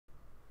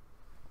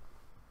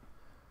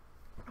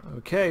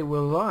Okay, we're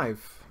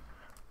live.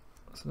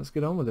 So let's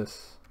get on with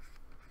this.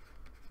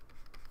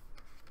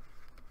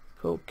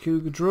 Colt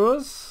Cougar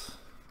draws.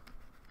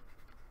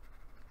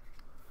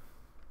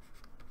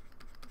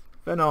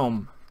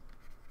 Venom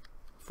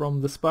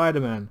from the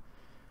Spider-Man.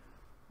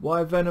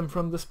 Why Venom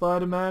from the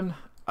Spider-Man?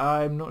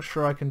 I'm not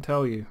sure I can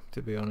tell you,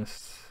 to be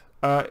honest.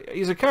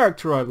 He's a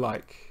character I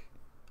like.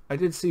 I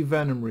did see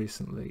Venom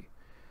recently.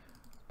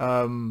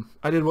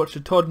 I did watch a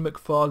Todd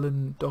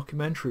McFarlane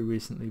documentary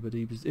recently, but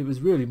it was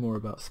really more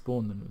about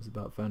Spawn than it was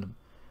about Venom.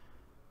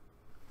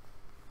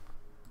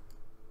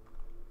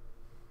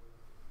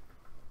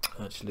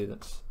 Actually,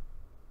 let's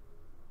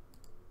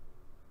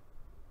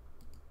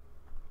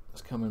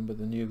come in with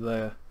a new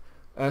layer.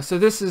 So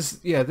this is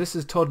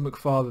Todd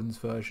McFarlane's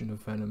version of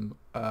Venom.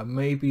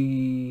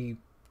 Maybe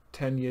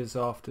 10 years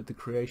after the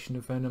creation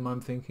of Venom,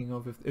 I'm thinking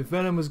of. If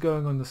Venom was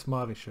going on the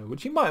Smiley Show,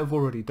 which he might have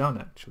already done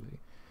actually.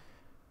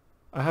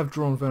 I have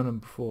drawn Venom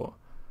before.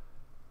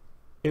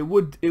 It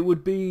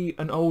would be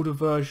an older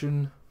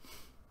version,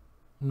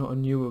 not a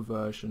newer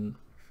version,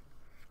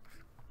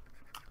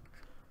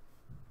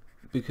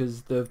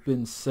 because there have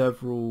been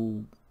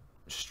several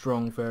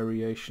strong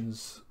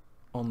variations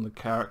on the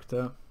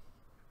character.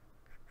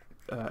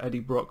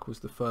 Eddie Brock was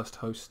the first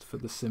host for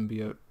the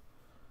symbiote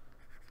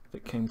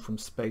that came from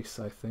space,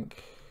 I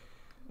think.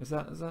 Is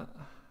that?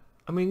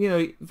 I mean, you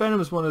know, Venom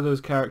is one of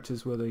those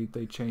characters where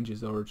they change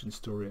his origin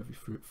story every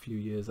few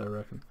years, I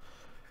reckon.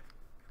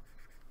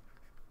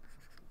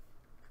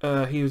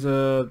 He was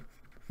a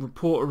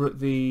reporter at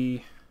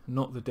the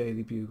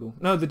Daily Bugle,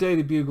 not the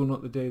Daily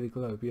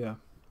Globe, yeah.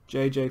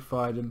 JJ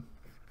fired him.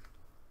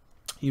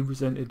 He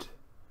resented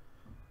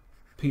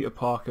Peter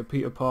Parker.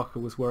 Peter Parker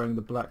was wearing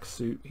the black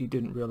suit. He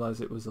didn't realize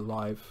it was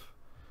alive.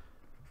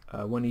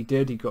 When he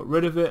did, he got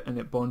rid of it and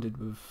it bonded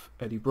with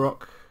Eddie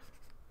Brock.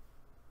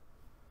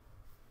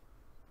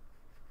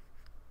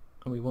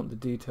 And we want the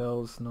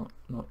details not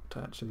to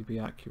actually be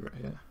accurate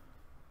here.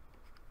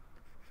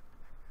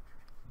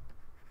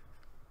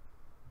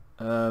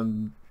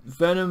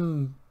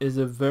 Venom is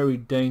a very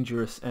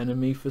dangerous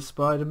enemy for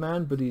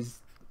Spider-Man, but he's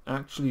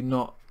actually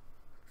not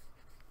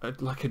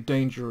like a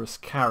dangerous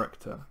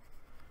character.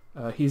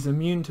 He's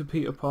immune to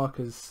Peter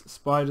Parker's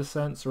spider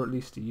sense, or at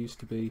least he used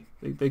to be.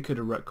 They could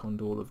have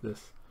retconned all of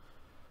this.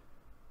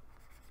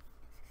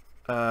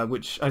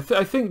 Which I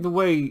think the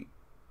way...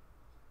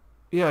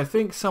 Yeah, I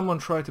think someone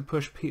tried to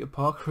push Peter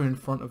Parker in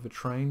front of a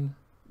train,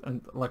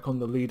 and like on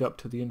the lead up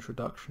to the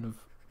introduction of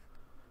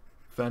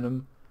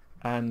Venom,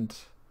 and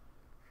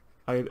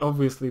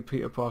obviously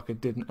Peter Parker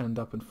didn't end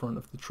up in front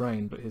of the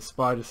train, but his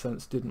spider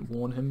sense didn't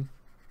warn him.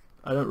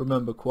 I don't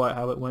remember quite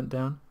how it went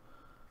down.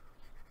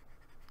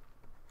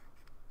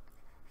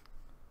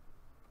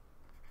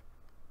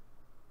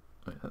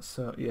 Right, that's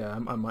yeah,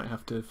 I might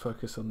have to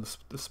focus on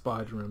the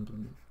spider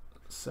emblem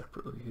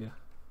separately here.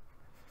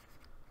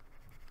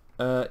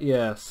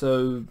 Yeah,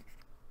 so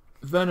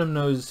Venom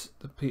knows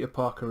that Peter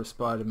Parker is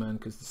Spider-Man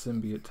because the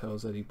symbiote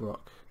tells Eddie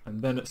Brock,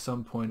 and then at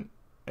some point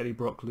Eddie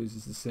Brock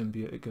loses the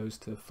symbiote. It goes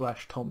to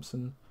Flash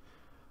Thompson,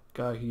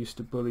 guy who used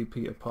to bully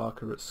Peter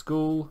Parker at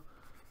school.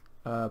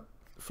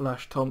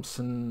 Flash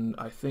Thompson,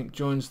 I think,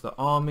 joins the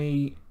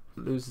army,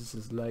 loses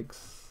his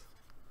legs,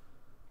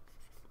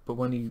 but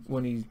when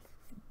he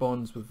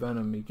bonds with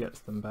Venom, he gets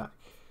them back.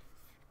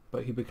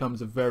 But he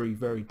becomes a very,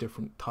 very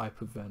different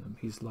type of Venom.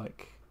 He's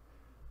like,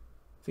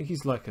 I think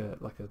he's like a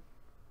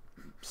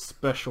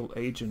special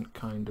agent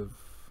kind of.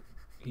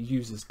 He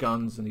uses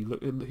guns and he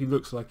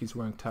looks like he's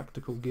wearing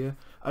tactical gear.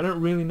 I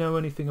don't really know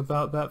anything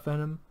about that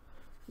Venom.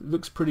 It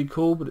looks pretty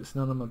cool, but it's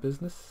none of my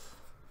business.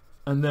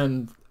 And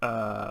then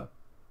Venom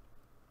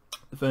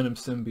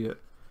symbiote.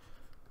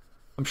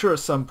 I'm sure at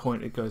some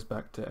point it goes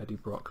back to Eddie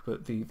Brock,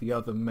 but the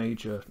other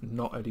major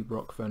not Eddie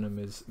Brock Venom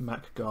is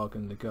Mac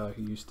Gargan, the guy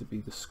who used to be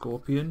the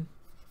Scorpion,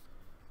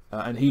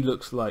 and he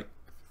looks like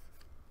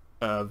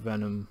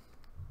Venom.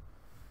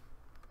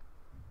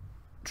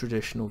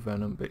 Traditional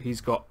Venom, but he's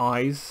got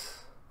eyes,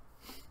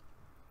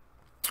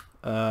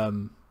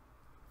 and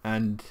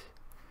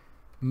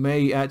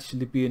may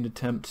actually be an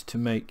attempt to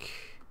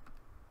make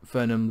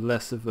Venom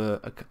less of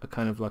a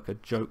kind of like a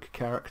joke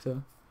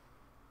character,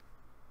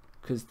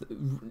 because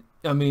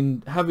I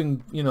mean,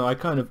 having, you know, I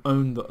kind of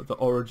own the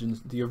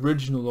origins, the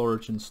original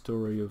origin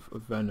story of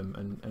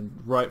Venom, and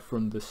right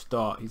from the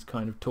start he's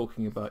kind of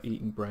talking about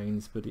eating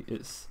brains, but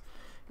it's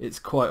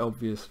quite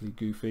obviously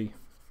goofy.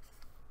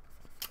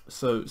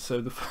 So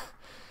the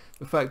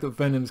fact that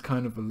Venom's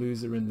kind of a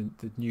loser in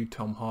the new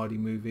Tom Hardy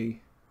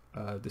movie,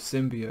 the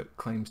symbiote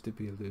claims to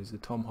be a loser.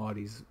 Tom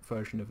Hardy's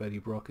version of Eddie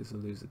Brock is a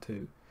loser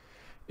too.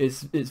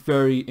 It's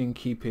very in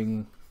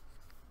keeping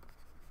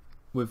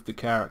with the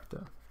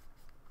character,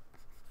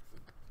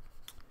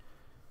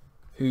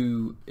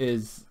 who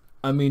is,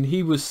 I mean,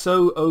 he was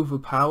so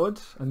overpowered,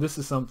 and this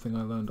is something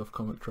I learned off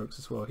Comic Tropes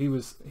as well. He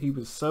was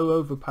so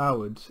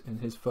overpowered in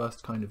his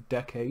first kind of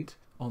decade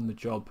on the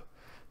job,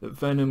 that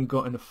Venom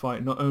got in a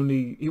fight. Not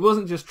only, he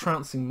wasn't just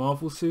trouncing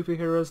Marvel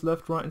superheroes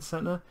left, right and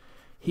center,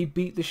 he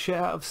beat the shit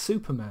out of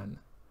Superman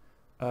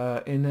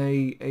in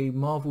a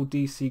Marvel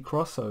DC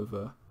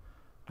crossover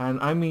And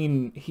I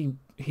mean,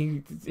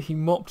 he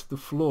mopped the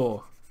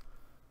floor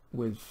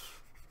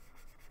with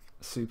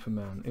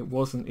Superman. It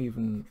wasn't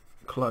even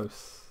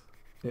close.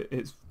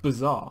 It's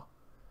bizarre,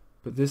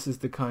 but this is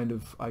the kind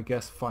of, I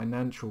guess,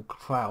 financial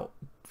clout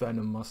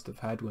Venom must have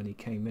had when he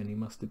came in. He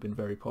must have been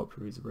very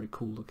popular. He's a very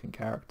cool looking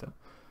character.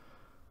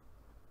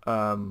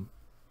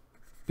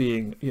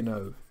 Being, you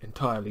know,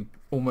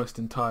 almost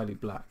entirely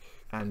black,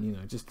 and, you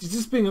know,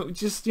 just being,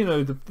 you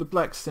know, the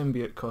black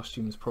symbiote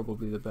costume is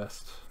probably the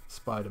best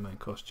Spider-Man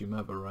costume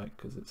ever, right?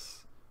 Because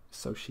it's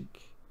so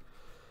chic.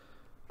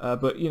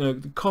 But, you know,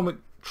 the comic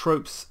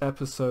tropes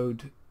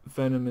episode,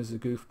 Venom is a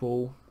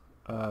goofball,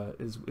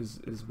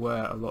 is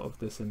where a lot of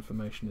this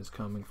information is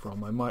coming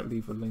from. I might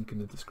leave a link in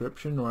the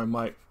description, or I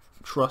might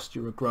trust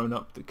you're a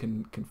grown-up that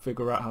can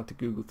figure out how to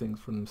Google things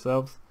for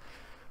themselves.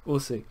 We'll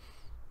see.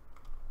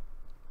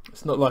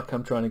 It's not like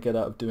I'm trying to get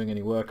out of doing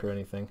any work or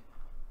anything.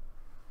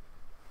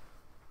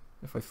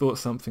 If I thought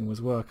something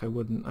was work, I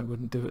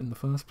wouldn't do it in the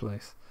first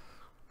place.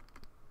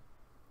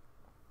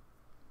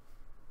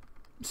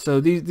 So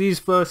these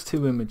first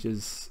two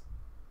images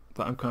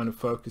that I'm kind of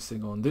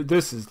focusing on,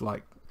 this is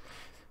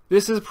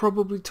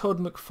probably Todd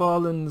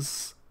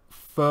McFarlane's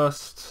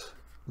first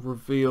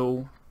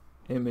reveal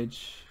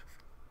image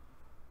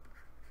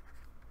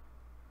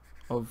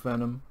of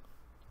Venom.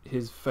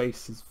 His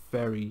face is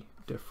very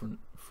different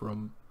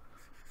from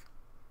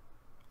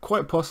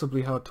quite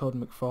possibly how Todd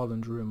McFarlane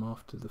drew him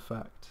after the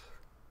fact.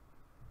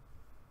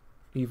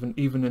 Even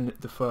in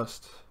the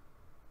first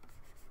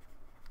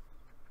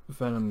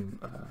Venom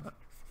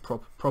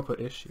proper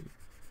issue.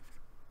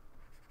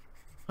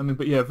 I mean,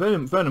 but yeah,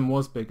 Venom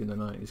was big in the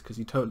 90s because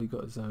he totally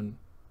got his own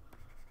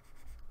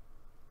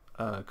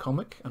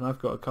comic, and I've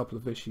got a couple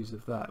of issues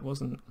of that. It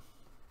wasn't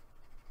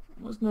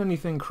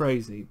anything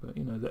crazy, but,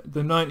 you know,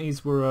 the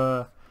 90s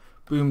were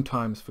boom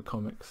times for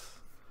comics.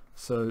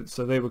 So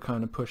they were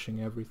kind of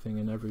pushing everything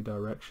in every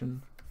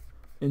direction.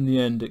 In the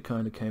end, it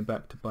kind of came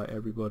back to bite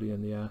everybody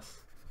in the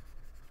ass,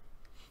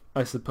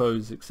 I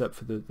suppose, except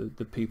for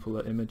the people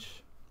at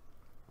Image.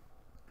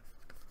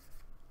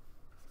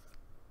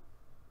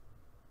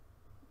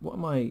 What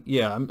am I?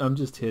 Yeah, I'm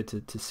just here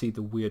to see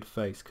the weird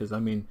face, because I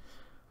mean,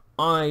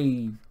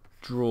 I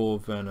draw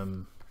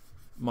Venom.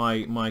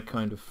 My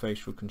kind of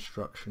facial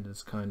construction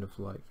is kind of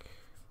like,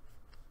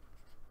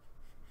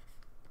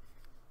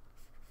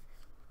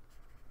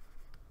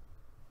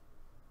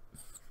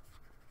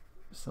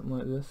 something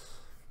like this.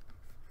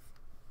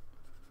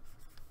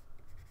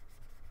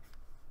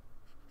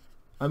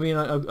 I mean,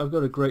 I've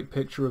got a great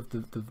picture of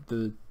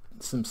the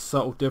some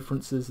subtle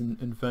differences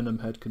in Venom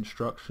head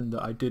construction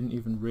that I didn't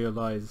even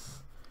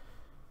realize.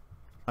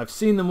 I've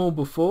seen them all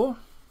before,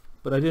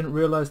 but I didn't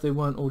realize they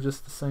weren't all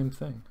just the same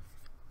thing.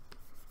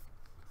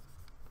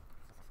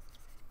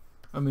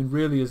 I mean,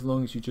 really, as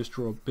long as you just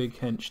draw a big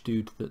hench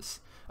dude that's...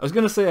 I was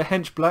going to say a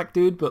hench black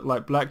dude, but,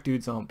 like, black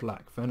dudes aren't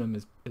black. Venom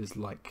is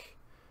like,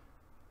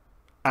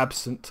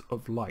 absent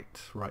of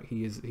light, right?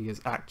 He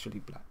is actually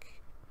black.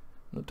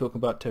 I'm not talking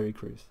about Terry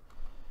Crews.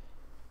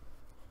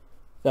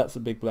 That's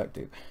a big black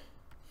dude.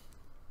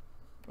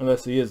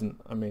 Unless he isn't.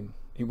 I mean,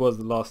 he was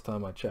the last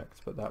time I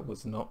checked, but that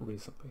was not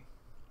recently.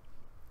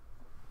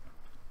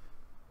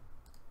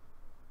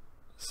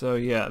 So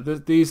yeah,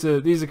 these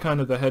are kind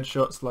of the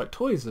headshots. Like,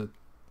 toys are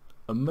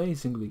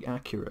amazingly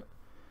accurate.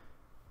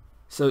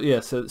 So yeah,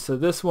 so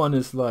this one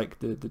is like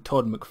the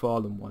Todd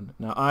McFarlane one.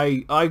 Now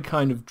I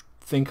kind of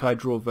think I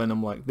draw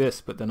Venom like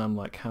this, but then I'm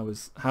like, how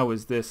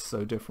is this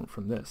so different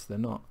from this? They're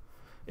not.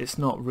 It's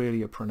not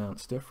really a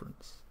pronounced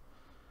difference.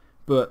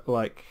 But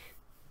like,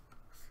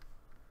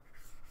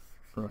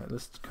 right,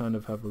 let's kind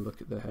of have a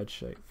look at the head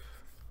shape.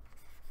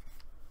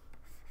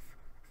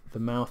 The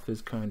mouth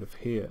is kind of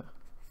here,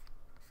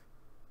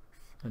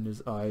 and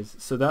his eyes,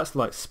 so that's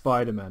like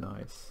Spider-Man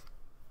eyes,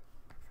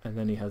 and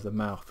then he has a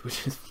mouth,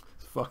 which is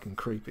fucking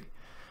creepy.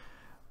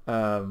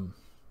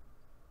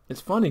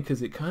 It's funny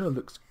because it kind of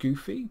looks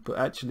goofy, but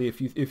actually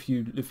if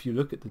you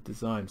look at the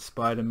design,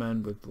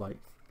 Spider-Man with like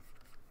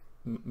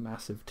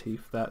massive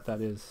teeth, that's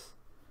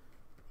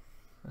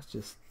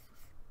just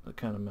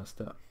kind of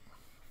messed up.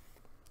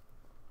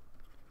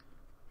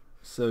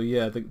 So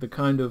yeah, the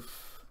kind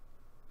of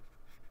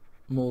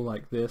more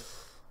like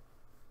this,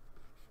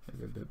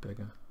 maybe a bit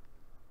bigger.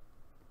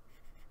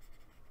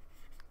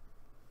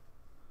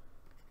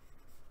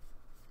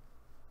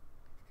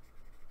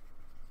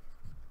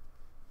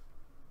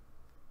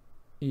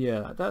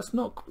 Yeah, that's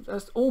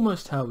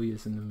almost how he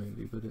is in the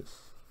movie, but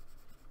it's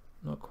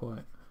not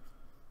quite.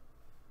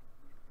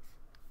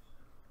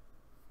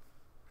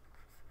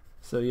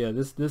 So yeah,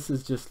 this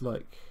is just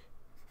like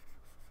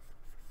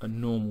a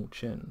normal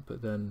chin,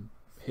 but then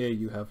here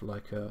you have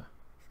like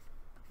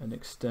an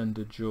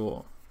extended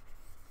jaw,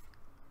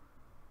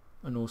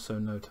 and also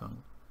no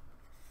tongue.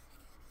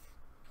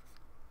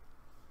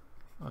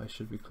 Eyes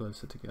should be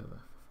closer together.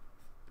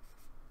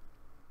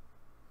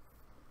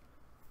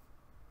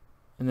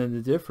 And then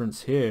the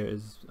difference here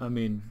is, I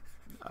mean,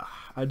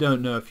 I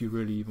don't know if you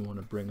really even want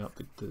to bring up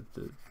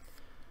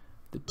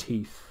the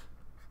teeth.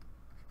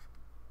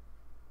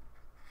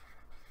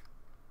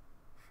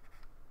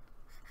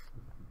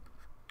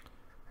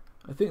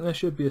 I think there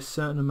should be a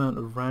certain amount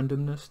of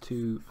randomness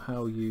to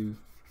how you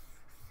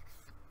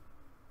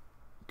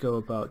go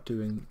about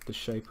doing the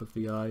shape of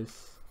the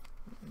eyes.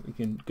 We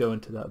can go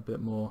into that a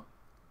bit more.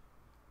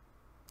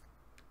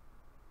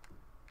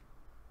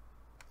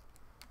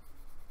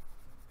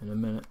 In a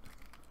minute.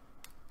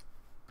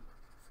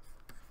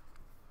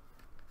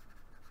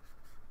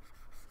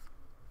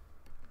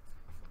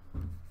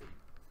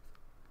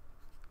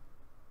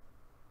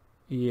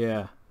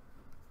 Yeah.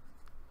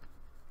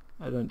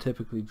 I don't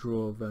typically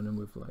draw Venom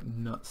with like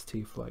nuts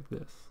teeth like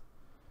this.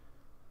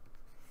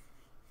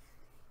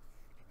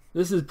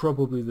 This is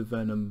probably the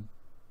Venom.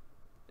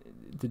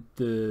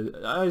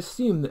 I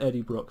assume that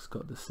Eddie Brock's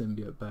got the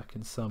symbiote back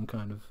in some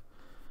kind of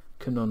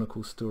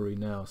canonical story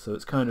now, so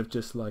it's kind of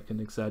just like an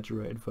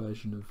exaggerated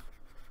version of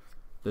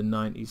the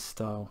 90s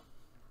style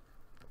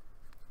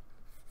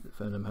that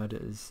Venom had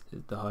at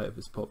the height of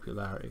his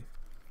popularity.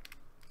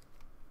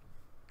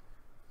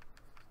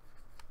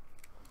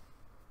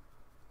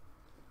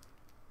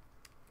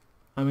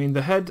 I mean,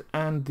 the head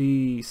and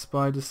the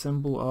spider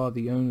symbol are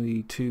the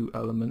only two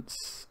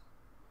elements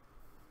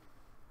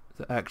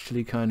that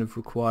actually kind of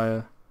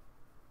require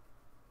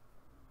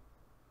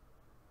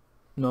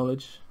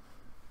knowledge.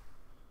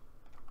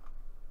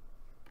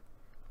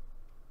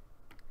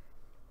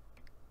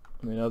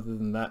 I mean, other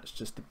than that, it's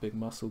just a big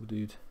muscle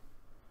dude.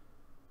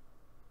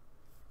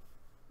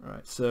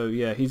 Right, so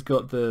yeah, he's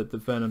got the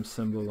Venom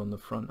symbol on the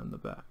front and the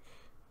back.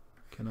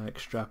 Can I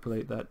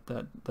extrapolate that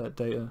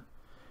data?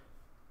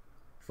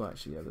 Well,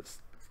 actually, yeah, let's...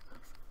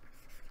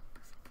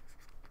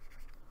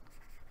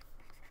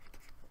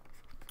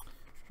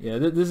 Yeah,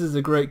 this is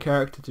a great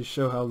character to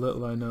show how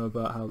little I know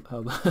about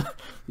how the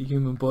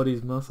human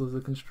body's muscles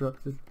are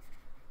constructed.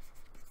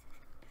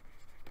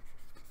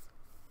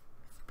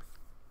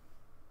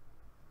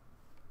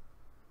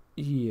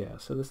 Yeah,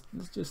 so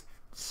let's just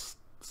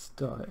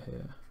start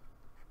here.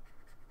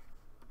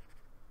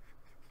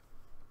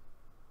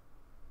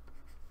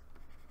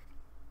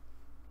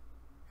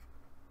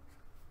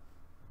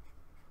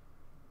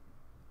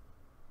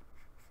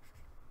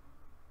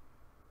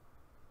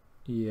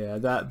 Yeah,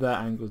 that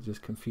angle's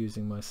just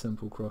confusing my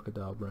simple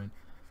crocodile brain.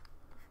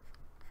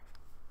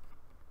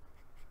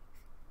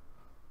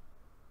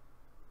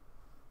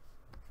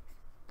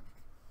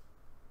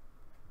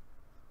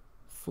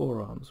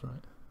 Forearms, right?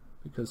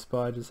 Because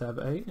spiders have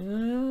 8.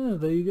 Yeah,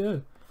 there you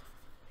go.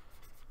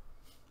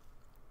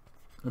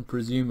 And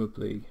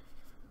presumably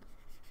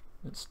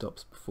it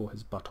stops before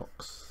his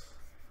buttocks.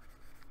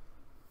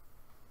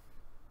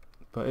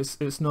 But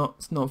it's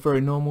not very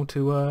normal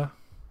to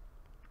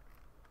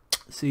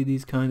see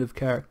these kind of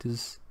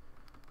characters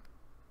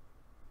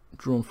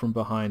drawn from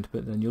behind,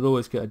 but then you'll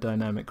always get a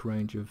dynamic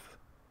range of...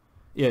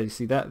 Yeah, you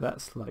see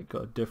that's like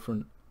got a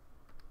different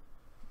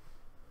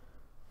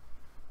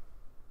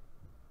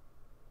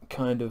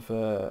kind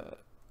of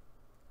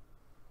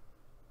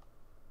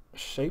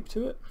shape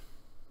to it.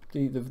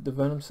 The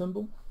Venom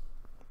symbol,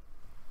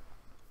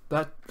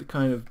 that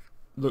kind of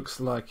looks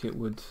like it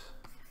would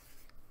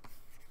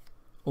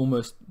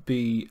almost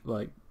be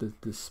like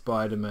the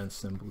Spider-Man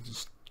symbol,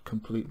 just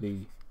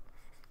completely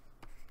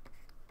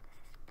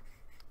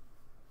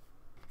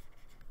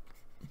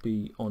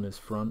be on his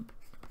front.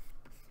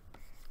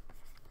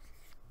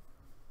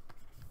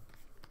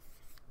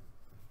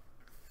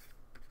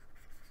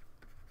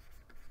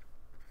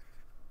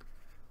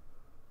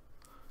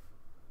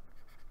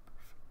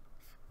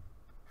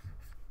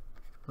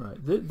 Right,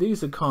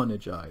 these are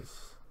Carnage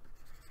eyes.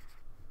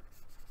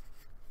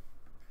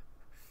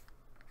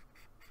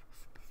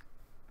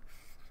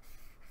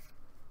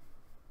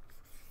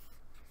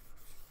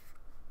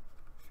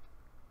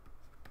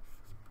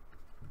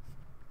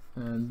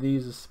 And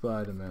these are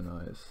Spider-Man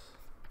eyes.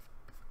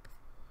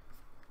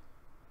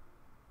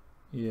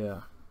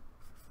 Yeah.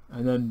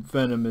 And then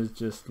Venom is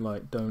just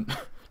like,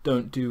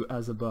 don't do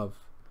as above.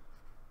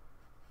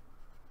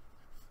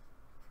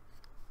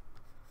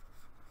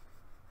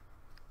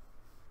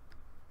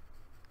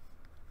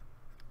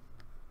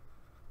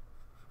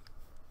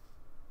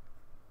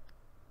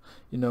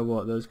 You know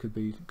what, those could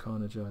be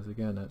Carnage eyes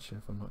again, actually,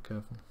 if I'm not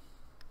careful.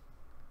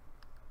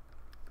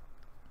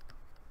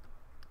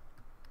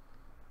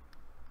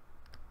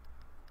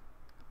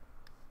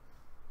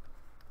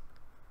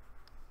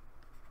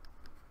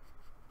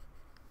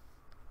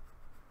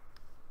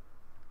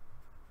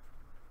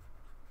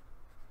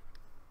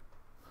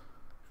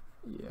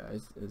 Yeah,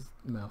 his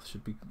mouth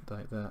should be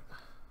like that.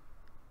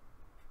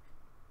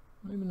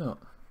 Maybe not.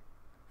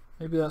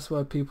 Maybe that's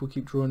why people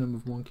keep drawing him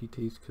with wonky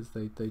teeth, because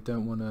they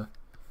don't want to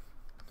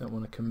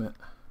commit.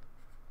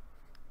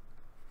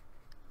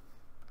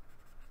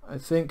 I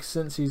think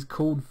since he's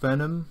called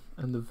Venom,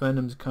 and the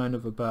Venom's kind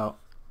of about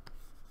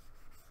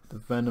the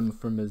venom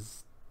from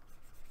his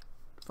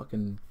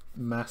fucking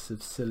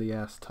massive silly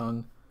ass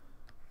tongue,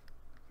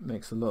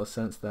 makes a lot of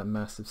sense that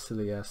massive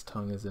silly ass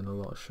tongue is in a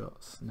lot of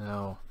shots.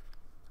 Now,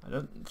 I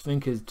don't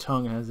think his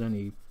tongue has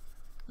any,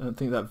 I don't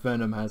think that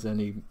Venom has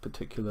any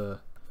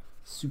particular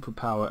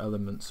superpower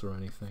elements or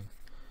anything.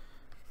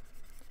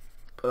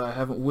 But I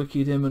haven't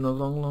wikied him in a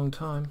long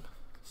time.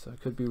 so I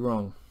could be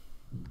wrong.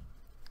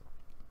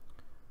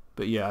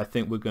 But yeah, I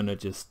think we're gonna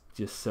just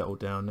settle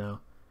down now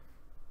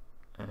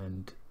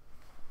and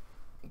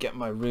get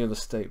my real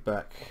estate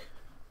back.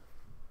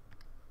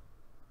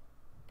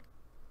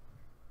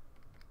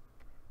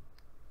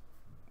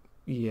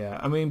 Yeah,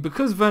 I mean,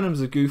 because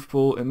Venom's a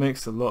goofball, it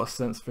makes a lot of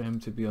sense for him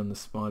to be on the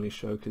Smiley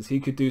Show, because he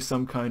could do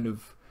some kind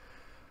of...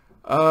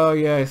 Oh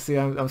yeah, see,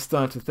 I'm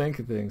starting to think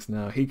of things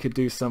now. He could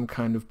do some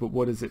kind of, but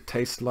what does it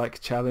taste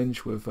like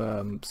challenge with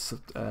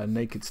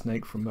Naked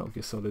Snake from Metal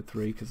Gear Solid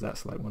 3, because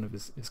that's like one of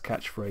his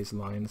catchphrase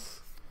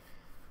lines.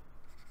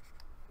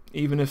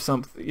 Even if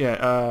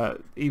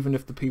even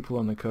if the people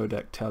on the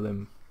codec tell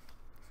him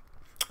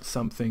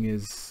something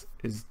is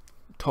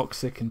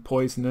toxic and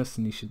poisonous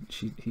and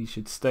he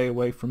should stay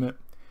away from it,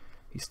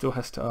 he still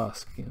has to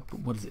ask, you know, but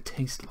what does it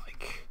taste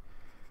like?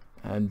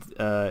 And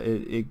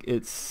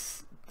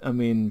it's, I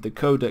mean, the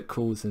codec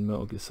calls in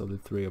Metal Gear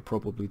Solid 3 are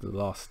probably the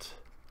last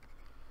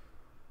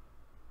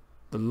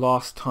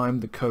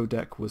time the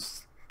codec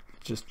was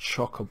just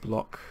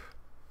chock-a-block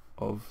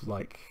of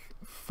like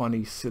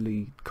funny,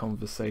 silly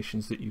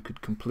conversations that you could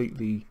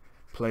completely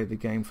play the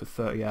game for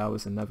 30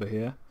 hours and never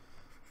hear.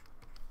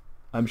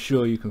 I'm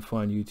sure you can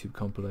find YouTube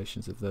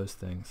compilations of those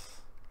things,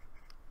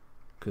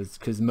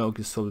 because Metal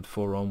Gear Solid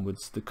 4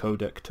 onwards, the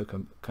codec took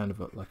a kind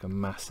of like a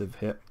massive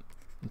hit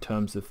in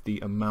terms of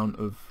the amount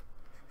of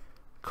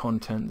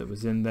content that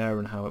was in there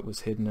and how it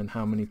was hidden and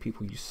how many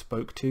people you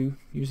spoke to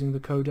using the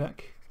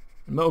codec.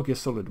 In Metal Gear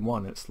Solid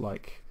 1, it's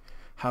like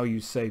how you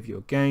save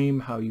your game,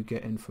 how you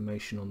get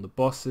information on the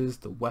bosses,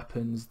 the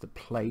weapons, the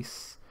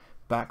place,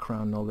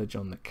 background knowledge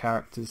on the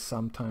characters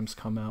sometimes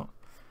come out.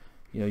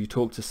 You know, you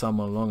talk to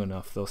someone long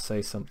enough, they'll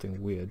say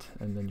something weird,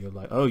 and then you're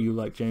like, oh, you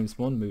like James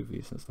Bond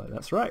movies? And it's like,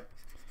 that's right.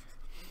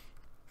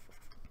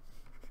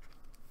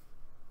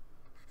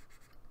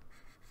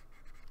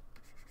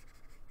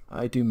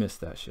 I do miss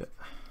that shit.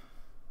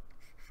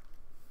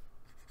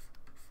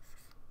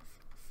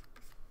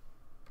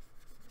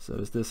 So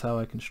is this how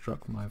I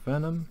construct my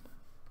Venom?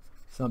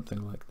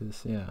 Something like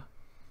this, yeah.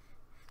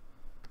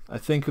 I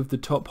think of the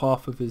top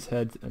half of his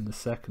head and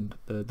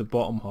the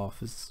bottom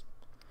half as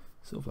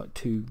sort of like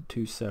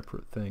two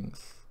separate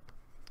things.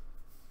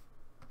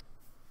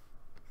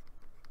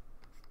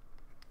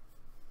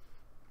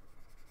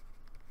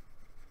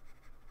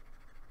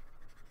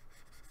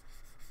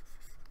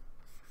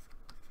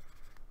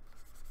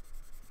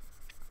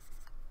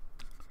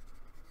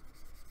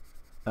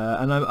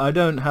 And I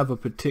don't have a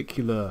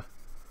particular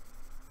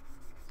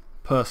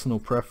personal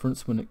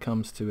preference when it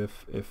comes to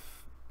if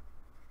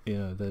you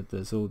know,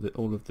 there's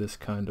all of this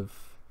kind of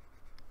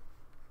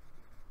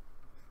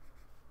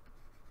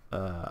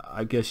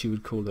I guess you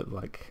would call it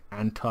like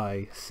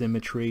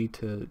anti-symmetry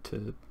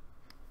to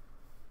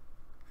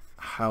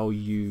how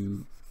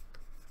you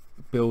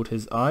build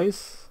his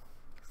eyes.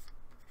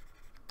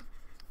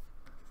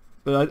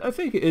 But I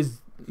think it is,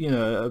 you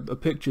know, a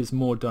picture's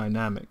more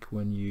dynamic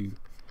when you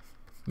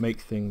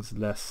make things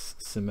less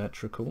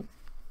symmetrical.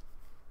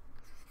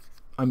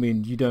 I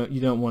mean, you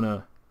don't want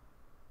to...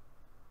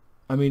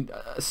 I mean,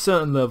 a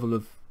certain level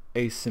of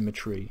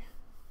asymmetry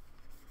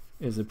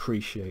is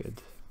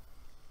appreciated.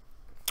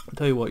 I'll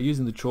tell you what,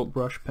 using the chalk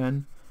brush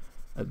pen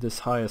at this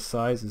higher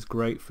size is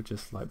great for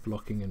just like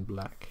blocking in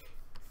black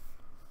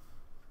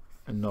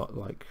and not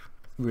like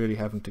really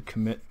having to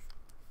commit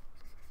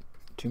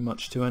too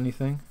much to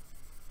anything.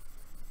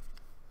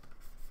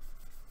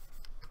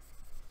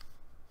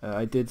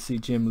 I did see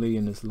Jim Lee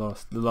in his the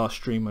last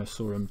stream I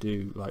saw him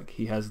do, like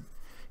he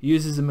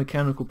uses a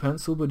mechanical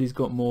pencil, but he's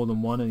got more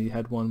than one, and he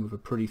had one with a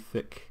pretty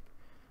thick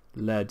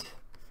lead,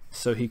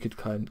 so he could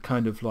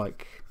kind of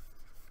like,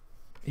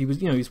 he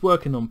was, you know, he's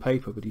working on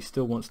paper, but he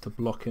still wants to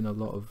block in a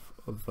lot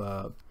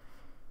of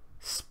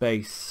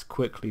space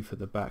quickly for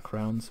the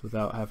backgrounds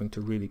without having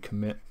to really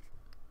commit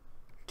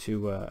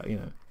to you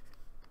know,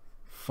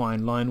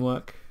 fine line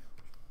work.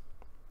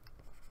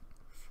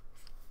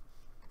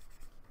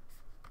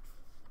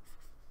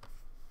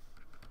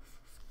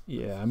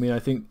 Yeah, I mean, I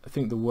think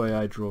the way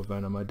I draw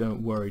Venom, I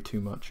don't worry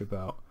too much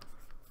about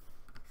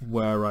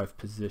where I've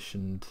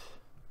positioned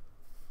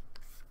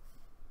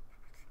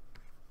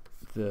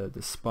the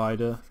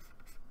spider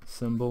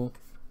symbol,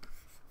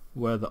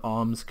 where the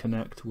arms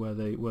connect, where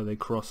they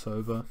cross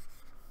over.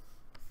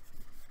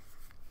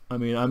 I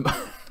mean,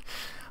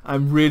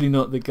 I'm really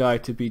not the guy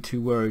to be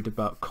too worried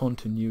about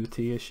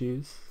continuity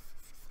issues.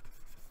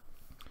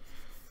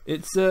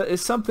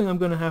 It's something I'm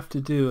going to have to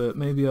do.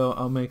 Maybe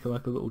I'll make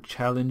like a little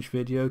challenge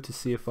video to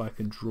see if I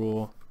can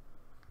draw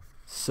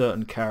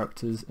certain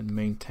characters and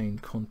maintain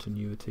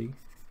continuity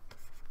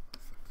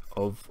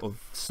of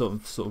sort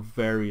of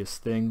various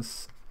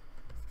things.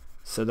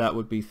 So that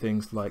would be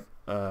things like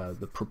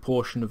the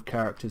proportion of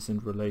characters in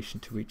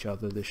relation to each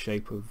other, the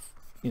shape of,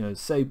 you know,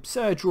 say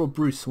I draw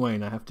Bruce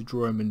Wayne, I have to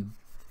draw him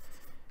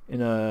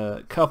in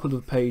a couple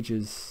of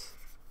pages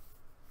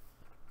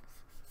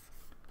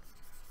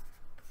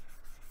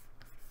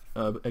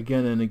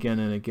again and again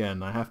and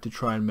again. I have to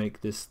try and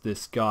make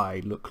this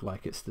guy look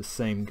like it's the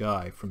same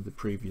guy from the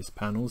previous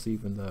panels,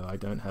 even though I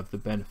don't have the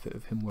benefit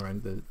of him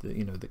wearing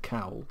the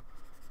cowl.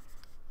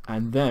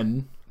 And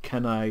then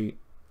can I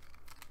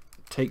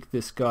take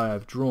this guy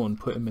I've drawn,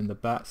 put him in the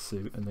bat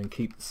suit, and then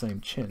keep the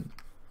same chin?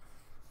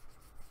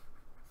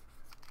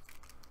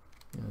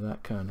 You know,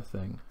 that kind of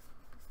thing.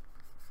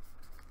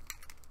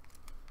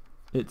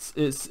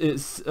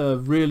 It's a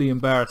really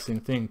embarrassing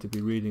thing to be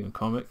reading a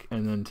comic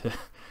and then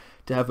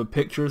to have a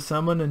picture of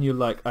someone and you're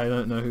like, I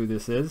don't know who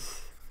this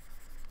is.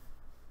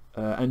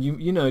 And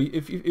you know,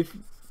 if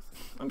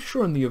I'm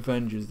sure in the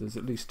Avengers there's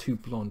at least 2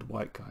 blonde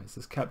white guys.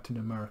 There's Captain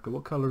America.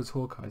 What color is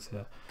Hawkeye's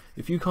hair?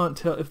 If you can't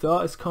tell, if the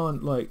artist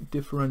can't like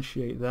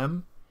differentiate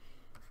them,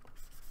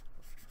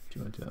 do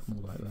you want to do that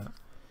more like that?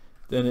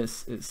 Then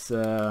it's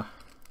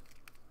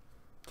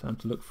time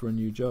to look for a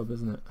new job,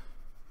 isn't it?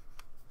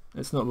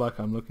 It's not like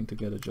I'm looking to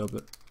get a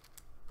job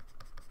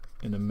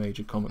in a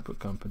major comic book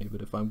company,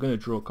 but if I'm going to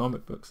draw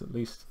comic books, at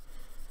least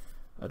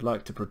I'd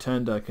like to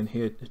pretend I can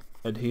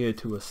adhere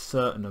to a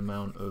certain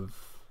amount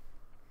of,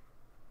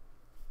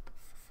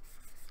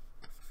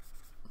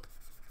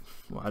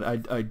 well,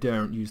 I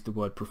daren't use the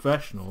word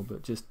professional,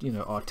 but just, you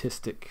know,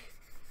 artistic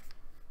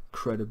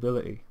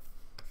credibility.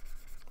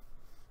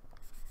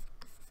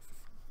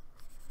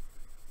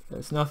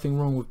 There's nothing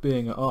wrong with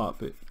being at art,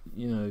 but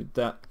you know,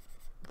 that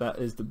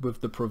is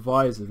with the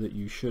proviso that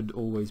you should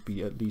always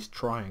be at least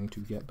trying to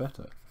get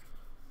better.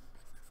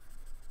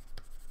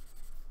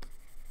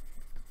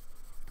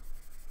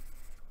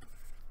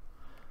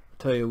 I'll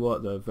tell you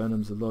what though,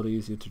 Venom's a lot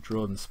easier to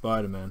draw than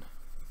Spider-Man.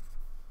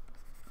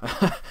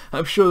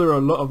 I'm sure there are a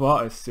lot of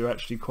artists who are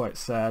actually quite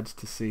sad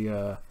to see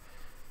the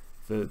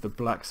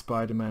black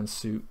Spider-Man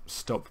suit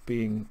stop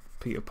being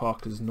Peter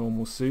Parker's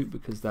normal suit,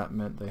 because that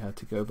meant they had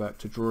to go back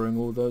to drawing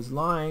all those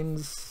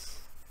lines.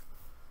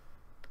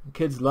 And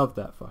kids love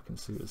that fucking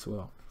suit as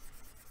well.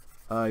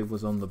 I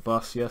was on the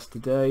bus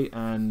yesterday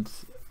and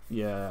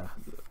yeah,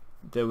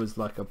 there was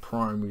like a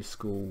primary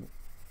school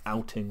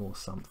outing or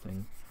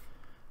something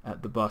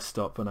at the bus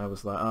stop and I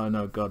was like, oh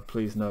no, God,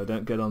 please no,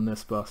 don't get on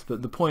this bus.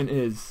 But the point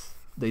is,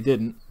 they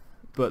didn't.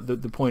 But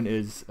the point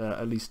is,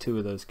 at least 2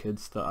 of those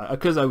kids that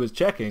because I was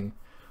checking,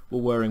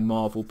 were wearing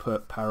Marvel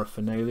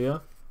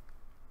paraphernalia,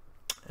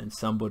 and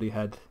someone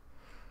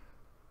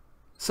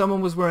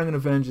was wearing an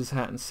Avengers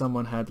hat and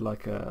someone had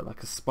like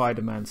a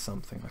Spider-Man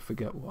something, I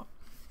forget what,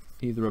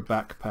 either a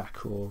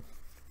backpack or,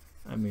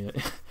 I mean,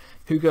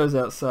 who goes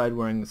outside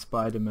wearing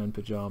Spider-Man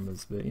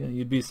pajamas? But you know,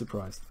 you'd be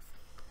surprised.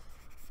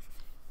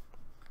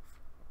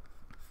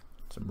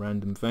 Some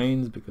random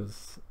veins,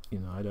 because you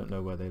know, I don't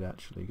know where they'd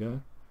actually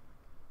go.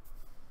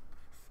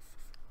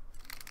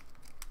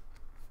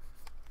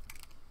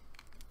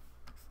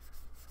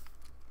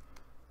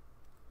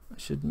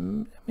 I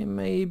mean,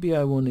 maybe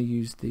I want to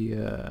use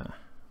the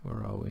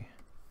where are we?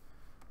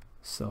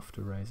 Soft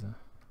eraser.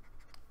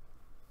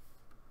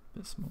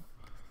 Bit small.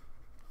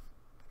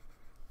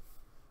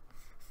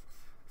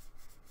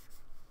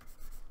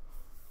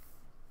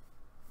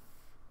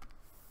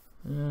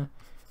 I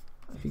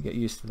could get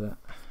used to that.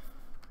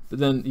 But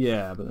then,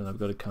 yeah, but then I've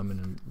got to come in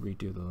and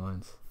redo the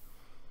lines.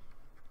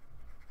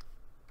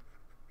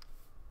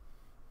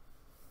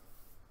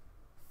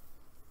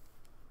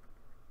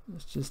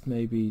 Let's just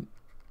maybe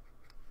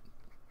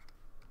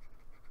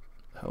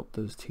help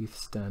those teeth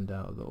stand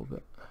out a little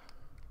bit.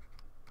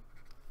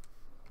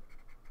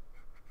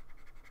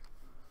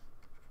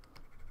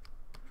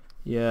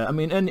 Yeah, I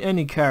mean,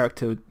 any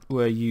character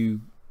where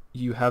you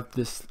have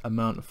this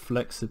amount of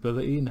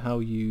flexibility in how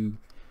you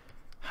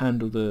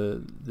handle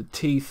the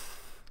teeth,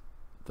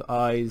 the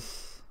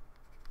eyes,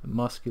 the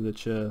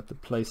musculature, the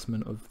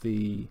placement of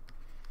the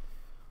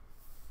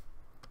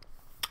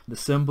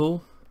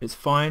symbol, it's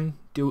fine.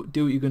 Do what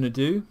you're gonna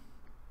do,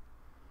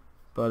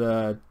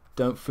 but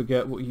don't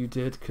forget what you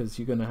did, because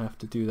you're gonna have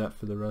to do that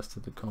for the rest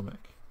of the comic.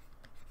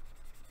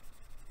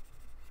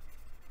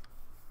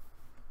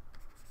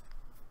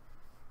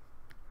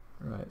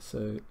 Right,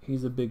 so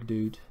he's a big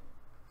dude,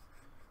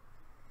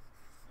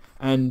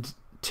 and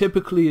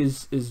typically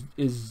is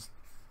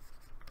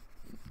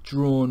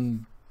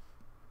drawn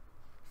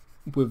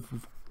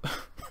with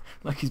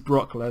like he's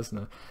Brock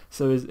Lesnar,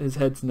 so his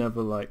head's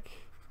never like,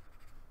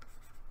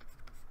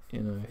 you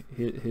know,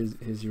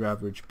 here's your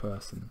average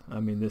person. I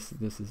mean, this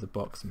is a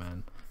box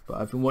man, but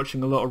I've been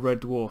watching a lot of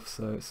Red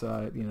Dwarf, so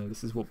I, you know,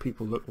 this is what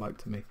people look like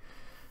to me.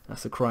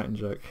 That's a Crichton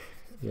joke.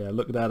 Yeah,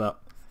 look that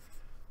up.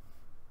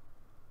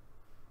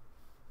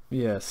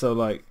 Yeah, so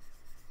like,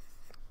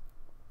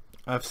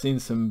 I've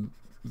seen some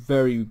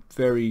very,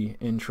 very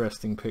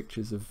interesting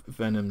pictures of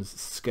Venom's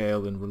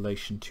scale in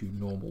relation to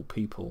normal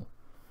people.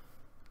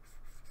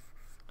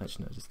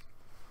 Actually, no, just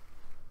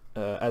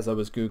as I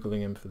was Googling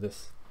him for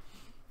this.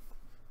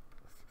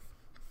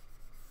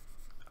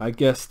 I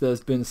guess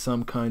there's been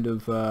some kind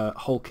of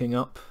hulking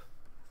up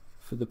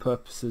for the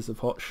purposes of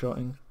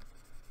hot-shotting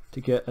to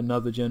get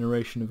another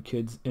generation of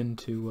kids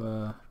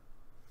into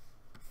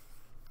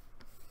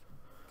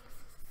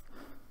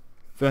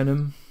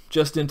Venom,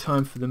 just in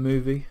time for the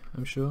movie,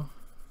 I'm sure.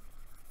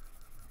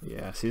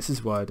 Yeah, see, this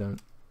is why I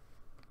don't...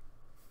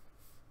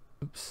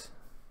 Oops.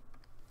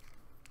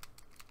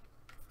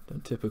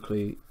 Don't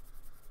typically...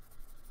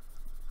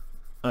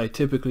 I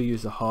typically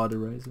use a hard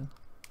eraser.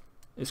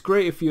 It's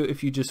great if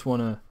you just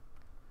want to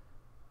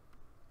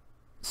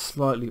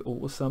slightly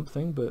alter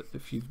something, but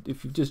if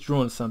you've just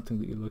drawn something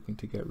that you're looking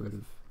to get rid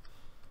of,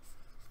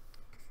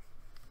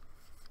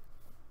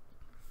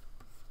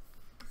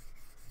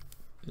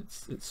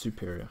 it's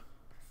superior.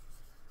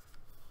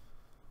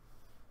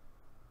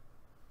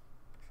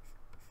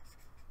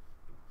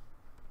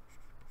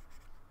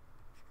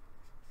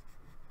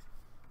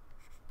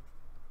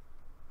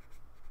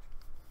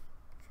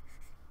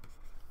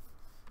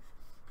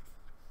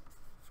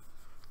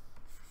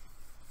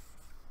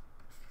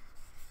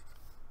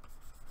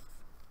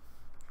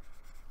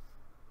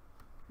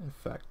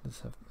 In fact,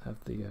 let's have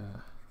the you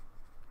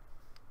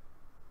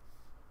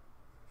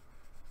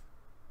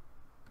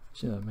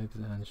know, maybe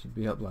the hand should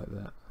be up like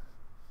that.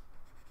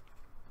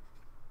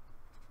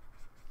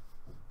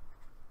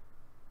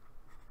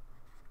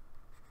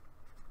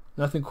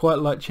 Nothing quite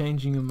like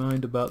changing your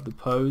mind about the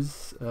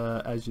pose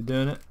as you're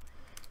doing it,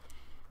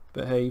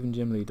 but hey, even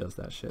Jim Lee does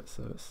that shit,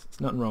 so it's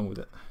nothing wrong with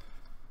it.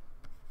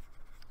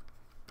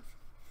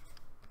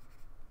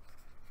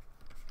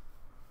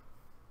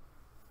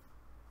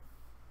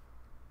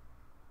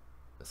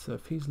 So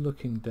if he's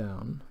looking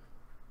down...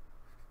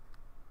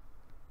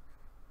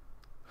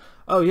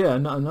 Oh yeah,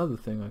 another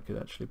thing I could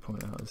actually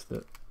point out is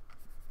that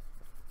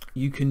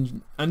you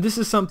can, and this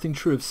is something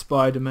true of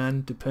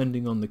Spider-Man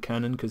depending on the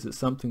canon, because it's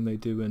something they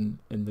do in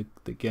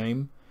the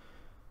game.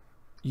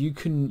 You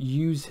can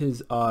use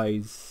his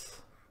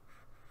eyes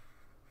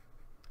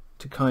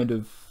to kind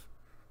of,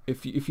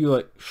 if you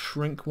like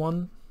shrink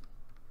one,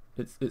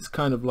 it's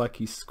kind of like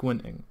he's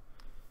squinting.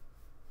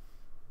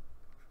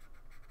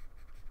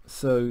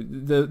 So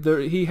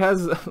he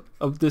has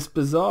of this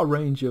bizarre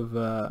range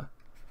of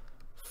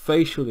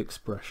facial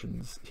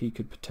expressions he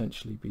could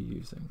potentially be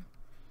using.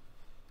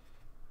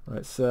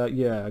 Right, so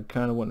yeah, I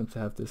kind of want him to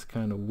have this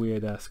kind of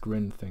weird ass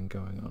grin thing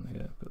going on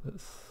here, but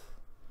let's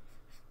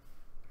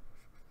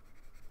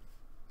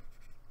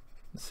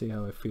see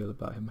how I feel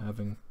about him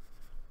having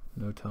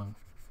no tongue.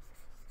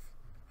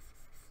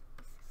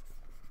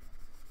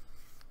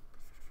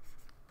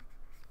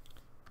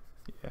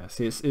 Yeah,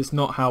 see, it's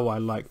not how I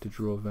like to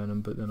draw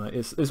Venom, but then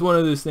it's one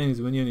of those things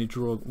when you only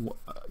draw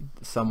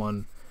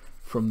someone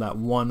from that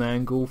one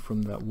angle,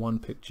 from that one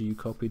picture you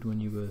copied when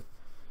you were,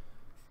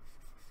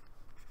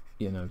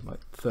 you know,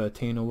 like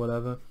 13 or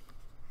whatever.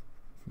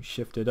 You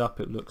shift it up,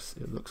 it looks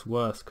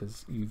worse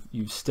because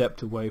you've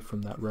stepped away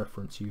from that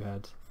reference you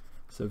had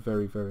so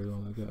very, very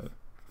long ago.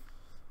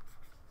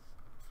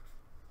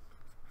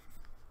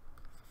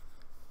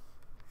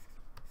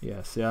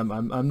 Yeah, see,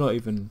 I'm not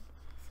even.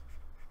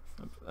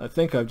 I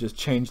think I've just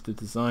changed the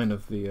design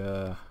of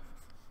the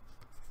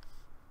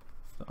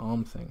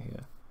arm thing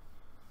here.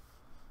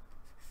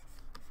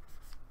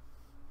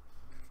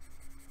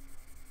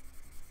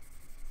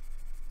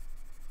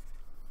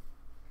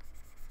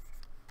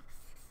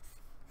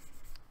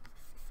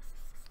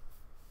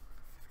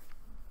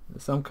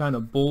 There's some kind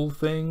of ball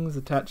things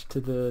attached to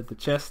the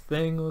chest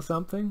thing or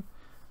something.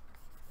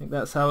 I think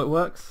that's how it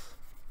works.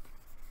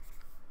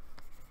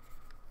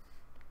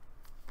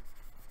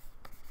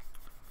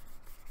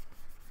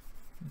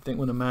 I think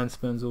when a man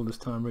spends all his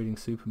time reading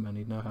Superman,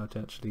 he'd know how to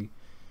actually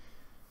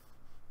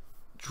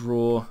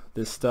draw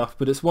this stuff.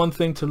 But it's one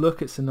thing to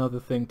look, it's another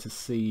thing to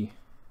see.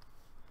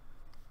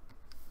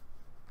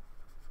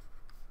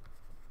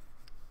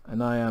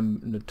 And I am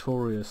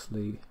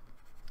notoriously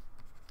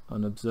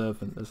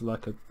unobservant. There's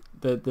like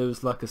there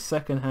was like a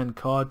second-hand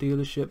car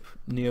dealership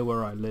near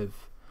where I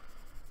live,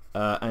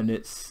 and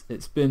it's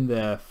been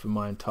there for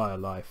my entire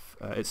life.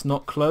 It's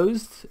not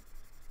closed,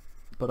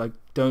 but I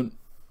don't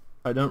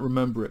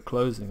remember it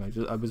closing.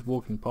 I was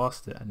walking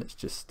past it and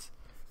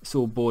it's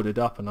all boarded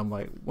up, and I'm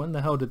like, when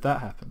the hell did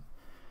that happen?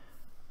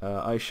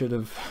 I should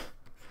have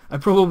I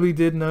probably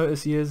did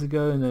notice years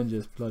ago and then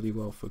just bloody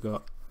well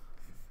forgot.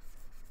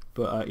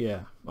 But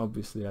yeah,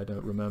 obviously I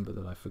don't remember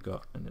that I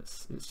forgot, and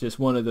it's just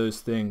one of those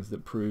things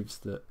that proves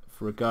that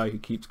for a guy who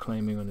keeps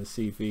claiming on his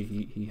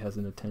CV he has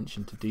an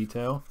attention to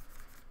detail,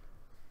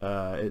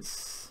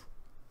 it's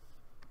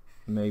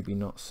maybe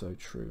not so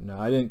true. Now,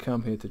 I didn't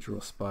come here to draw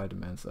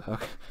Spider-Man, so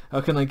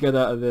how can I get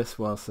out of this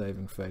while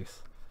saving face?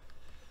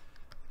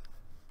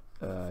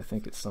 I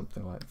think it's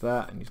something like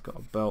that, and he's got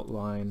a belt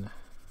line.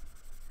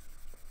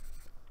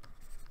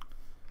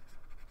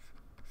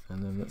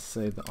 And then let's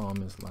say the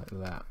arm is like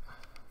that.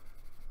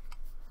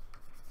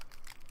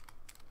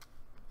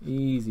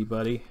 Easy,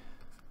 buddy.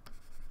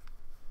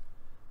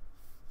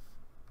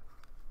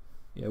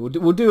 Yeah,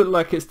 we'll do it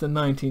like it's the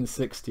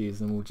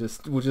 1960s, and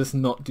we'll just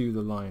not do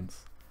the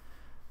lines.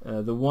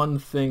 The one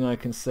thing I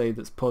can say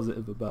that's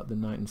positive about the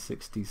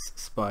 1960s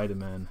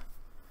Spider-Man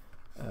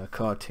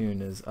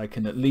cartoon is I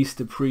can at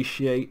least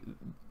appreciate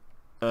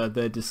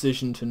their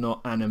decision to not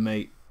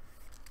animate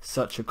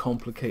such a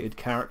complicated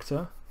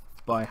character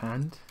by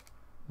hand,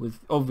 with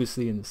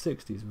obviously in the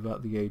 60s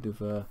without the aid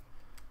of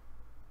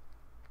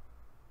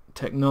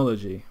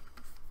technology.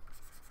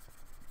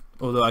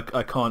 Although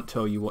I can't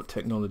tell you what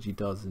technology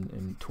does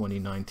in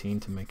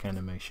 2019 to make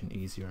animation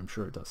easier. I'm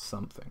sure it does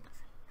something.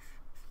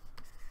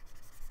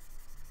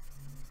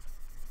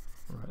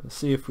 Right, let's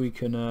see if we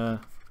can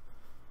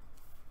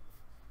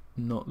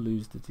not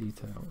lose the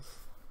details.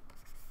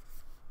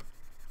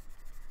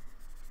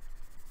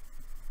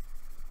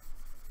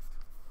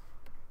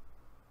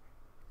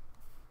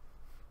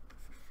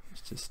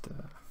 It's just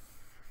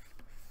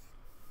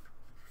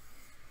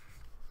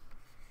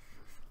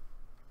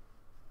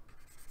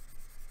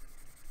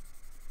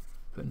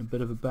putting a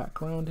bit of a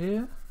background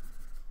here.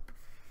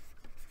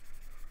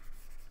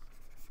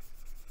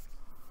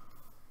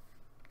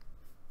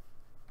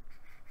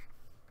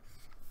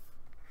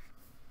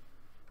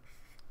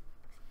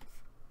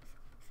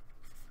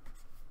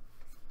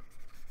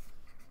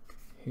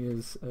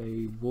 Here's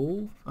a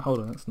wall. Hold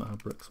on, that's not how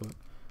bricks work.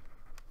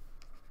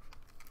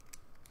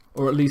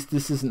 Or at least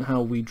this isn't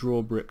how we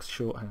draw bricks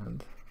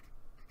shorthand.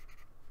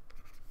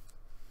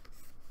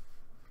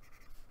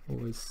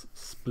 Always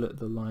split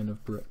the line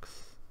of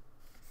bricks.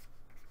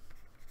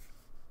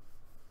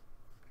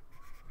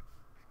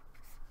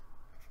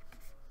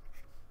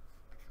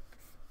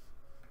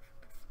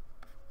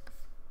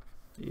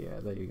 Yeah,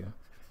 there you go.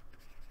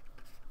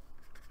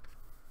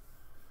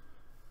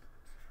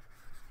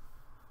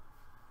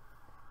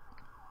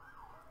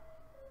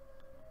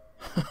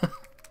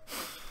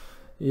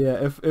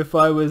 Yeah, if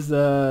I was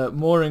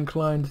more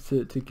inclined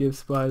to give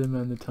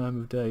Spider-Man the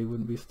time of day, he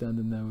wouldn't be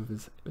standing there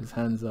with his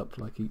hands up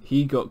like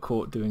he got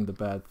caught doing the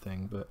bad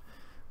thing. But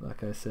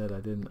like I said,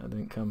 I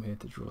didn't come here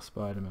to draw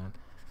Spider-Man.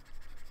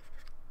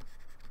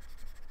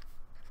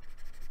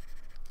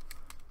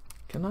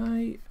 Can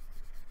I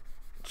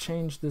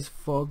change this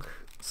fog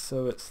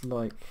so it's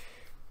like,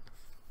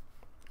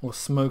 or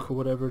smoke or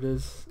whatever it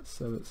is,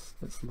 so it's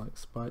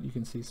like you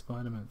can see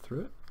Spider-Man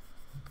through it?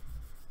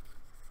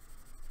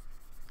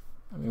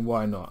 I mean,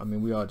 why not? I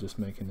mean, we are just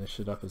making this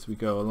shit up as we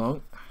go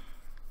along.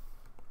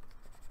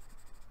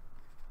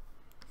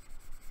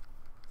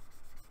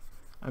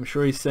 I'm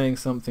sure he's saying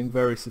something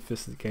very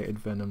sophisticated,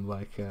 Venom,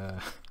 like,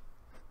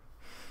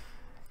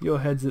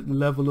 your head's at the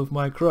level of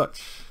my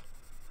crotch.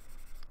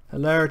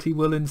 Hilarity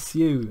will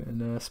ensue.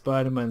 And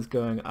Spider-Man's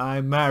going,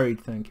 I'm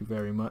married, thank you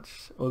very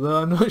much.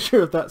 Although I'm not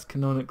sure if that's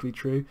canonically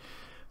true.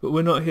 But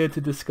we're not here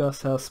to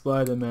discuss how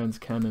Spider-Man's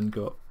canon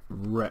got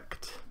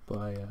wrecked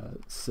by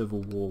Civil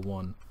War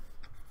 1.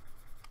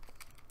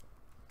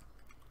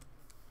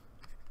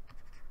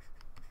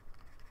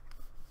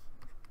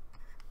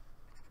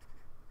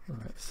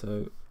 Right,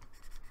 so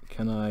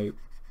can I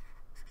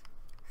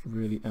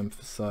really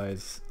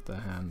emphasize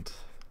the hand?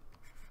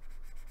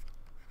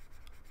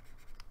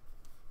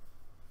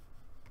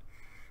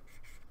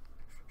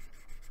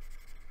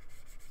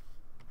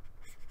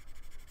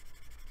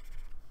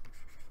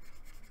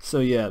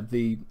 So yeah,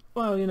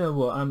 well, you know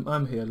what?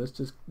 I'm here. Let's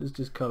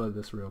just color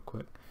this real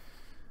quick.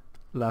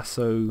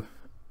 Lasso.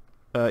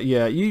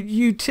 Yeah,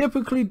 you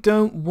typically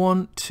don't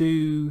want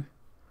to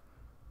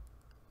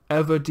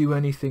ever do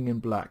anything in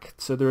black.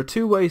 So there are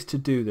two ways to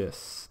do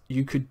this.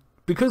 You could,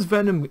 because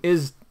Venom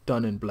is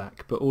done in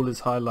black, but all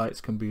his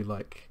highlights can be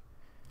like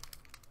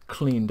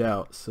cleaned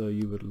out. So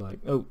you would like,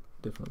 oh,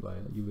 different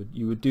layer.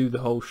 You would do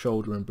the whole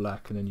shoulder in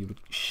black, and then you would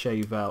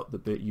shave out the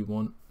bit you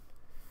want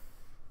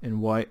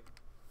in white.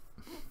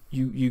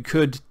 You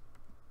could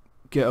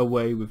get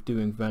away with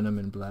doing Venom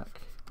in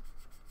black.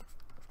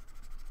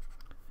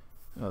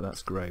 Oh,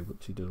 that's grey.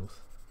 Whoopsie doodles.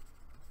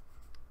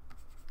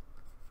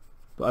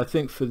 But I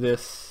think for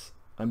this,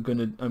 I'm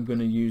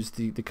gonna use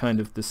the kind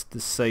of the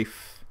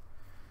safe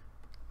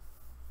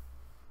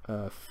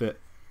fit.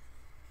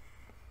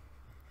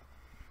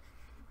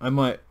 I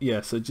might,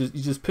 yeah. So you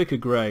just pick a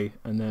grey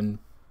and then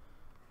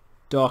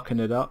darken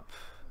it up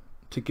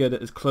to get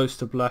it as close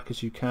to black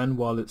as you can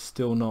while it's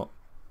still not.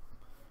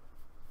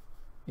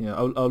 You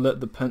know, I'll let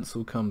the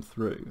pencil come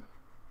through.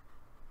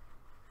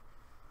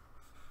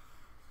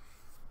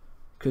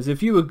 Because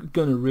if you were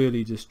going to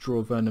really just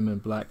draw Venom in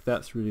black,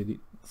 that's really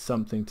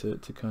something to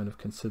kind of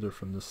consider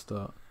from the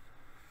start.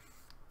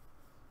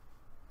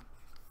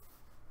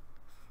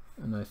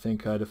 And I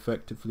think I'd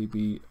effectively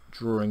be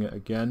drawing it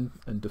again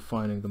and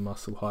defining the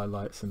muscle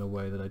highlights in a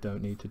way that I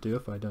don't need to do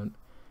if I don't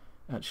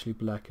actually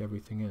black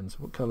everything in. So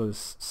what colour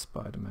is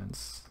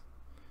Spider-Man's?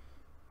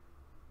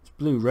 It's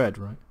blue-red,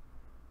 right?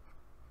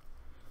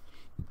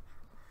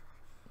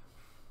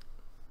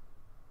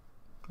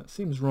 That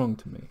seems wrong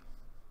to me.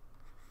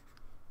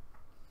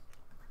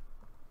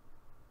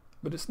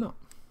 But it's not.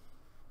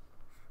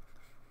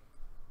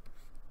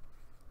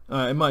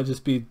 It might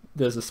just be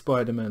there's a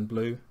Spider-Man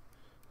blue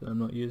that I'm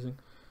not using.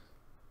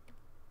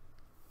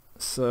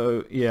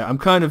 So yeah, I'm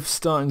kind of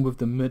starting with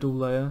the middle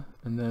layer,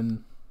 and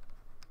then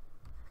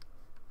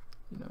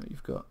you know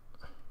you've got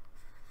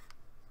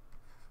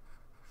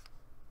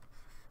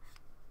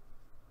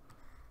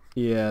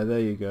yeah, there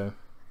you go.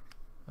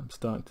 I'm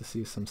starting to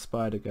see some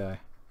spider guy.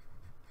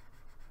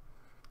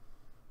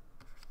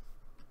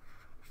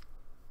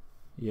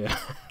 Yeah.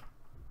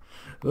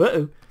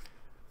 Uh-oh.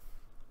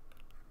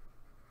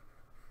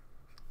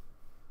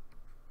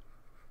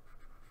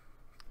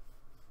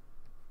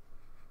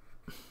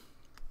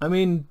 I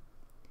mean,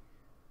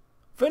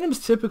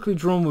 Venom's typically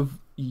drawn with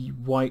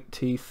white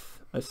teeth.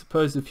 I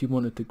suppose if you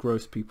wanted to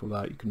gross people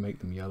out, you can make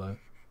them yellow.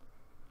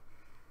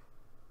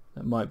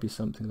 That might be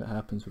something that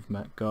happens with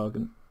Matt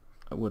Gargan.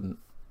 I wouldn't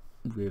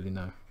really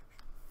know.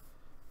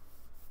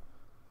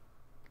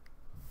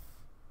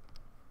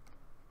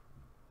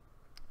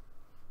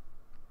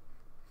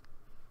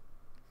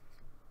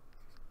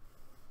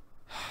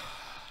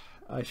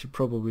 I should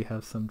probably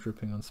have some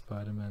dripping on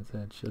Spider-Man's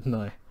head, shouldn't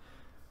I?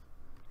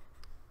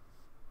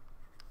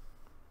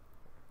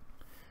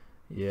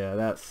 Yeah,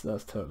 that's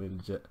totally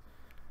legit.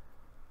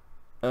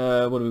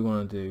 What do we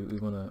want to do?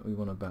 We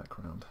want a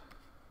background.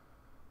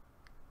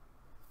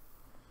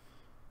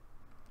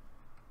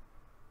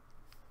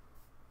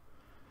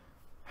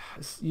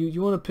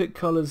 You want to pick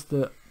colors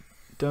that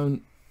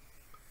don't,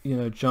 you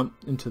know, jump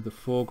into the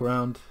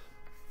foreground,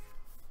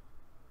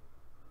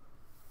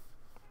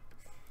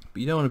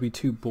 but you don't want to be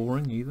too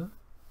boring either.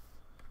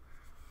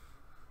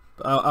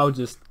 But I'll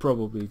just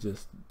probably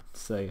just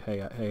say,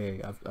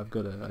 hey, I've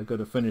got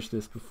to finish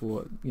this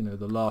before, you know,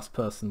 the last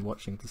person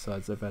watching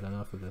decides they've had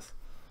enough of this,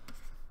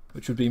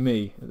 which would be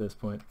me at this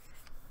point.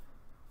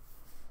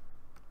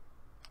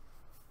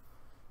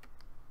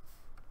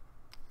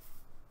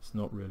 It's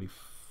not really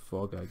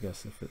fog, I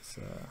guess, if it's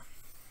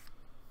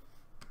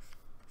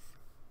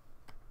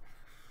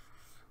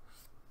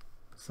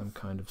some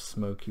kind of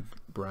smoky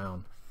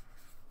brown.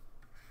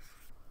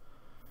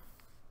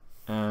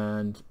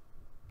 And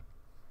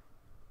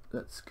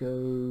let's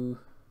go.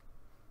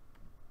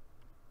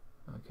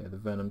 Okay, the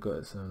Venom got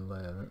its own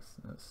layer.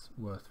 That's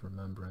worth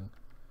remembering.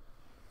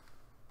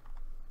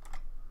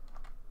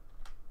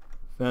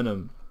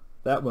 Venom,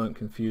 that won't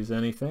confuse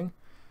anything.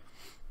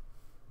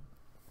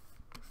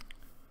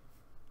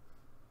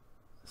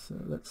 So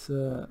let's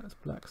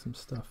black some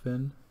stuff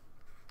in.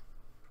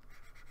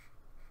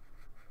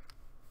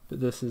 But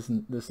this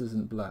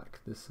isn't black.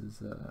 This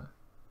is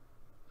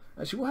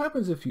actually, what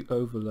happens if you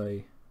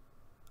overlay?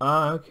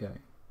 Ah, okay,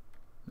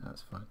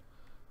 that's fine.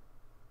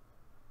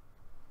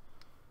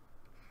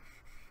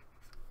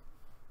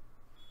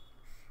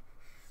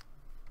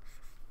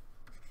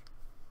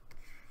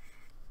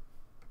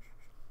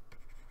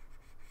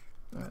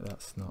 Alright,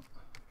 that's not.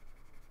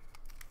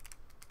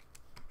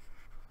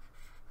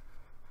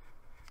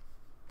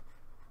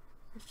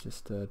 Let's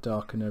just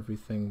darken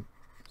everything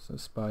so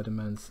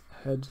Spider-Man's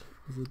head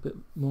is a bit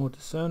more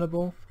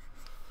discernible.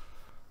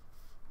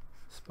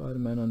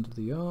 Spider-Man under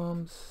the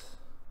arms.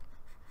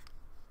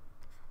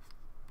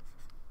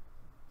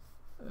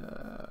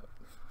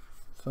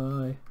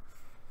 Thigh,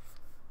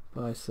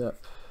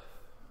 bicep,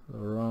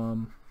 lower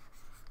arm.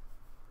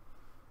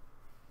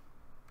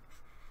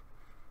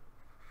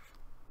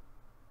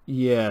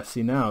 Yeah,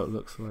 see, now it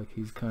looks like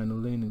he's kind of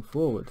leaning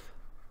forward.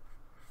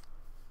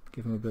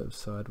 Give him a bit of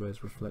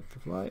sideways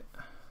reflective light.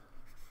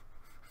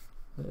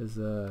 There's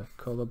a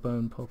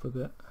collarbone pop a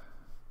bit,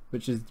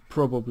 which is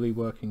probably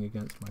working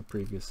against my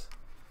previous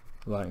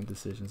lighting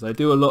decisions. I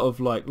do a lot of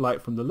like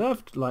light from the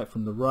left, light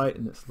from the right,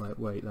 and it's like,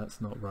 wait, that's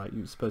not right.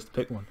 You're supposed to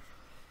pick one.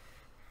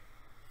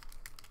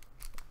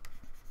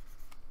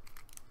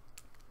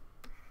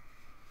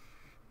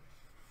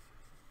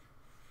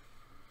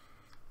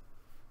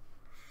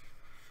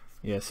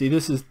 Yeah, see,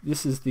 this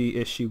is the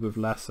issue with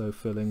lasso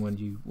filling when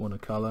you want to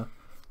color.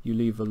 You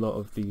leave a lot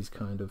of these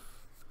kind of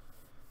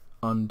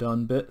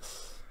undone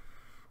bits.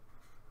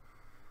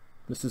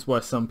 This is why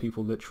some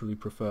people literally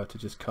prefer to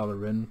just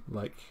color in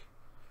like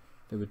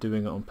they were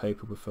doing it on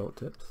paper with felt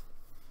tips.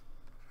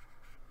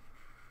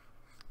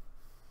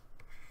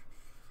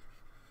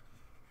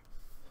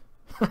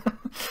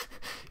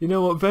 You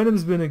know what,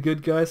 Venom's been a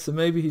good guy, so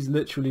maybe he's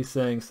literally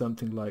saying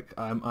something like,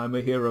 I'm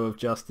a hero of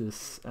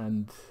justice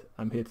and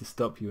I'm here to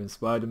stop you, and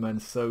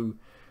Spider-Man's so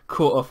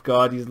caught off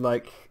guard, he's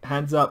like,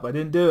 hands up, I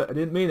didn't do it, I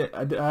didn't mean it,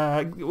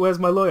 where's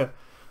my lawyer?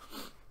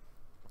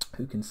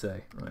 Who can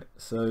say? Right,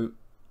 so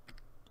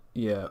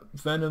yeah,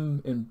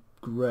 Venom in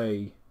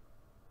grey,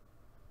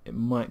 it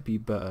might be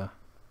better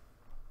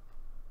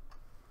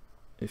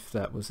if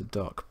that was a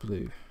dark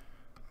blue.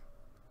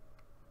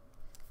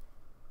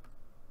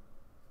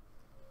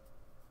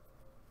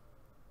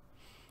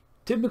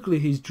 Typically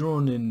he's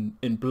drawn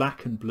in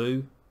black and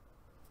blue.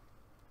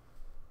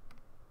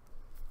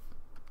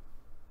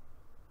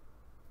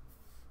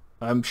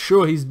 I'm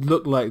sure he's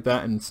looked like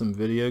that in some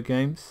video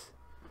games.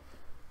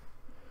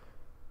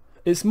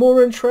 It's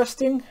more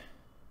interesting.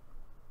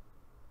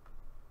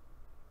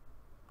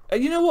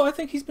 You know what? I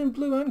think he's been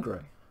blue and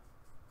grey.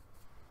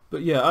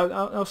 But yeah,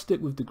 I'll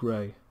stick with the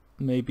grey.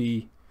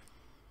 Maybe.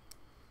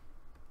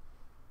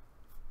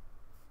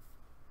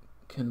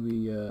 Can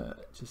we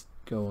just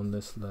go on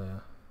this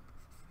layer?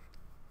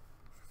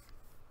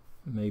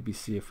 Maybe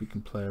see if we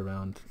can play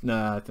around.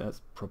 Nah, that's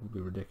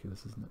probably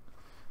ridiculous, isn't it?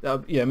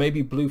 Yeah,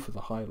 maybe blue for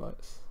the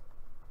highlights.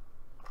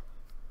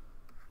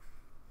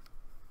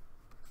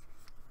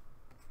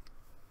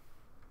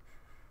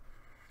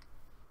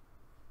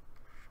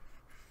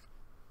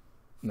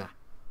 Nah.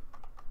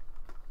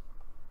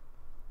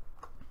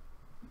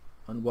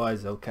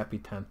 Unwise El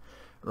Capitan.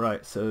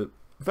 Right, so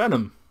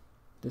Venom.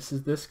 This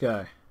is this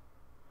guy.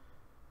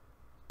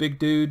 Big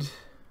dude.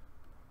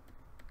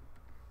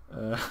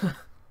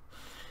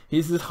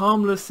 He's as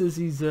harmless as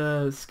he's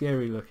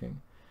scary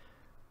looking.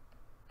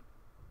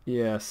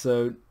 Yeah,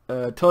 so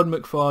Todd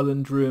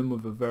McFarlane drew him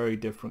with a very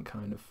different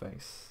kind of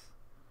face.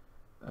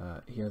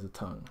 He has a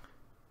tongue.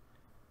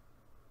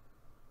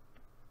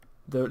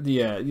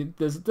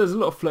 There's a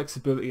lot of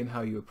flexibility in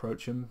how you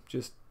approach him.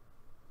 Just,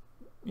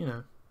 you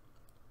know,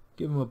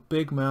 give him a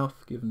big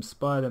mouth, give him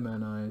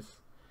Spider-Man eyes.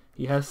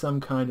 He has some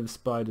kind of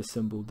spider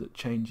symbol that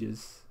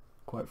changes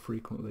quite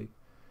frequently,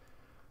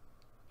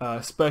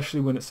 especially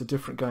when it's a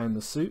different guy in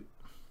the suit.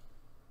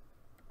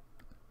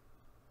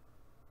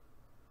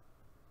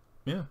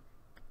 Yeah.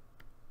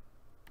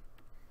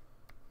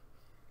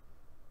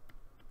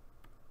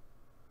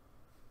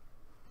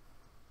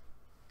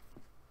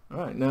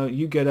 Alright, now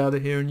you get out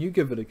of here and you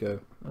give it a go.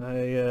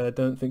 I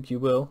don't think you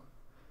will,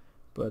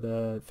 but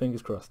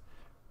fingers crossed.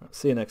 Right,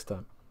 see you next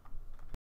time.